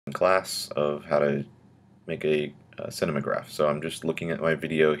class of how to make a cinemagraph. So I'm just looking at my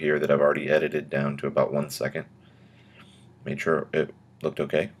video here that I've already edited down to about 1 second. Made sure it looked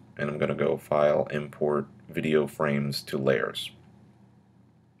okay, and I'm going to go File, Import Video Frames to Layers.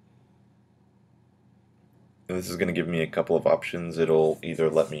 And this is going to give me a couple of options. It'll either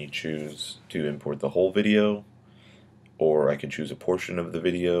let me choose to import the whole video, or I could choose a portion of the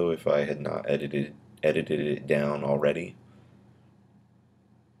video if I had not edited it down already.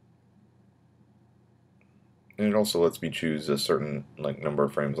 And it also lets me choose a certain number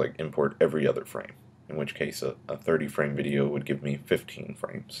of frames, like import every other frame, in which case a 30 frame video would give me 15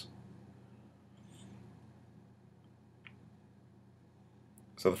 frames.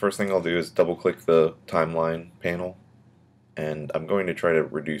 So the first thing I'll do is double click the timeline panel, and I'm going to try to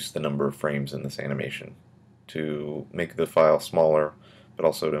reduce the number of frames in this animation to make the file smaller, but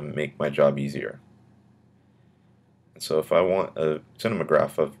also to make my job easier. And so if I want a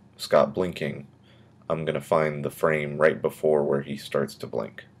cinemagraph of Scott blinking, I'm going to find the frame right before where he starts to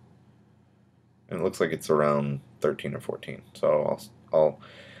blink. And it looks like it's around 13 or 14. So I'll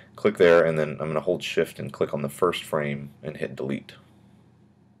click there, and then I'm going to hold shift and click on the first frame and hit delete.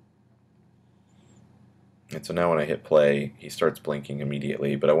 And so now when I hit play, he starts blinking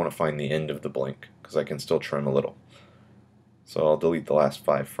immediately, but I want to find the end of the blink because I can still trim a little. So I'll delete the last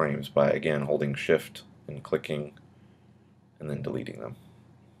 5 frames by, again, holding shift and clicking and then deleting them.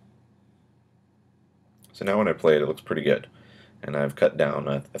 So now when I play it, it looks pretty good. And I've cut down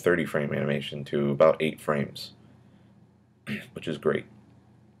a 30 frame animation to about 8 frames, which is great.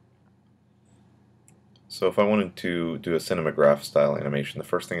 So if I wanted to do a cinemagraph style animation, the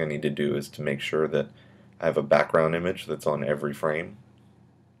first thing I need to do is to make sure that I have a background image that's on every frame,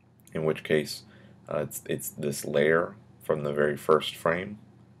 in which case it's this layer from the very first frame.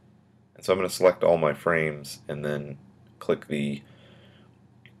 And so I'm going to select all my frames and then click the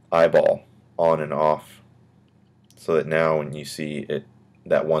eyeball on and off, so that now when you see it,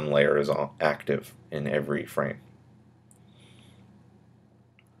 that one layer is active in every frame.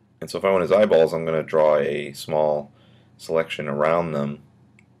 And so if I want his eyeballs, I'm going to draw a small selection around them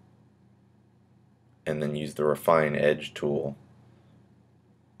and then use the Refine Edge tool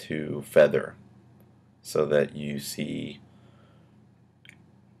to feather so that you see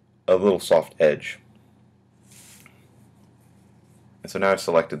a little soft edge. And so now I've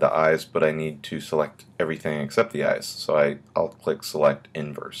selected the eyes, but I need to select everything except the eyes. So I'll click Select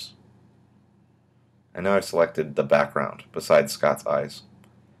Inverse. And now I've selected the background besides Scott's eyes.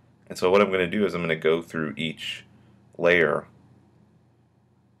 And so what I'm going to do is I'm going to go through each layer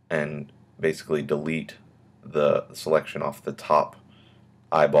and basically delete the selection off the top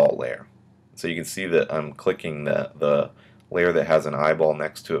eyeball layer. So you can see that I'm clicking the layer that has an eyeball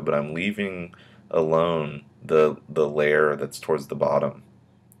next to it, but I'm leaving alone the layer that's towards the bottom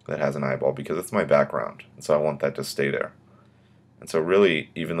that has an eyeball because it's my background, and so I want that to stay there. And so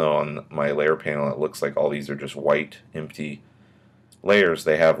really, even though on my layer panel it looks like all these are just white, empty layers,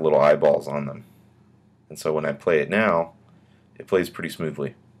 they have little eyeballs on them. And so when I play it now, it plays pretty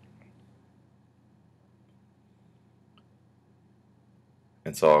smoothly.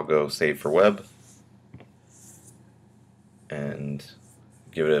 And so I'll go Save for Web and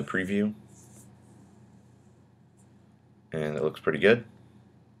give it a preview. And it looks pretty good.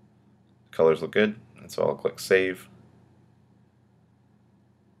 Colors look good. And so I'll click Save.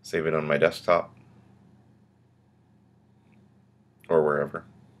 Save it on my desktop or wherever.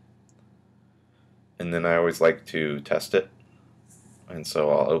 And then I always like to test it. And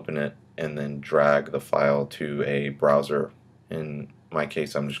so I'll open it and then drag the file to a browser. In my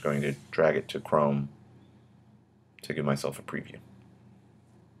case, I'm just going to drag it to Chrome to give myself a preview.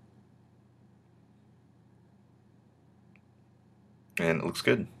 And it looks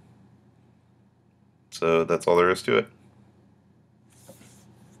good. So that's all there is to it.